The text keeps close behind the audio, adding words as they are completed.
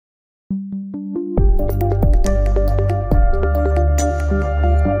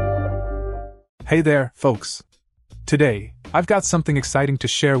Hey there, folks. Today, I've got something exciting to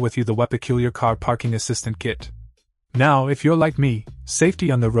share with you, the WEPECULIor Car Parking Assistant Kit. Now, if you're like me,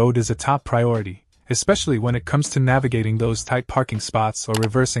 safety on the road is a top priority, especially when it comes to navigating those tight parking spots or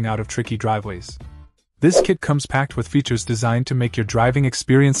reversing out of tricky driveways. This kit comes packed with features designed to make your driving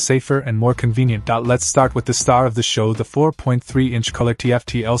experience safer and more convenient. Let's start with the star of the show, the 4.3-inch color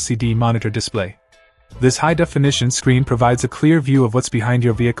TFT LCD monitor display. This high-definition screen provides a clear view of what's behind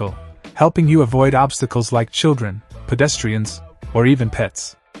your vehicle, helping you avoid obstacles like children, pedestrians, or even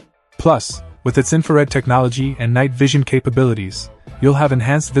pets. Plus, with its infrared technology and night vision capabilities, you'll have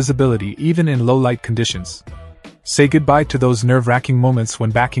enhanced visibility even in low-light conditions. Say goodbye to those nerve-wracking moments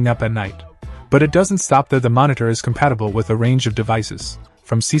when backing up at night. But it doesn't stop there. The monitor is compatible with a range of devices,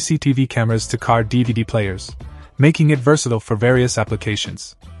 from CCTV cameras to car DVD players, making it versatile for various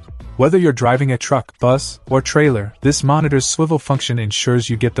applications. Whether you're driving a truck, bus, or trailer, this monitor's swivel function ensures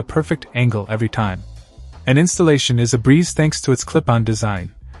you get the perfect angle every time. And installation is a breeze thanks to its clip-on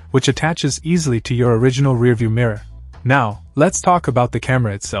design, which attaches easily to your original rearview mirror. Now, let's talk about the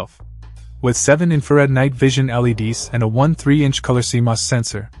camera itself. With 7 infrared night vision LEDs and a 1.3-inch color CMOS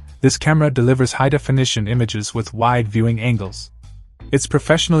sensor, this camera delivers high-definition images with wide viewing angles. Its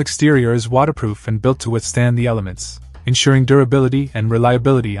professional exterior is waterproof and built to withstand the elements, ensuring durability and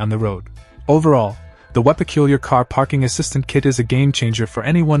reliability on the road. Overall, the WEPECULIor Car Parking Assistant Kit is a game-changer for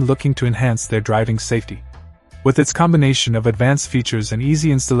anyone looking to enhance their driving safety. With its combination of advanced features and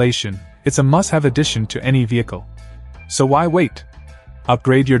easy installation, it's a must-have addition to any vehicle. So why wait?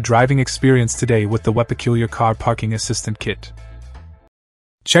 Upgrade your driving experience today with the WEPECULIor Car Parking Assistant Kit.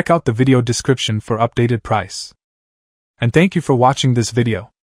 Check out the video description for updated price. And thank you for watching this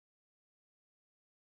video.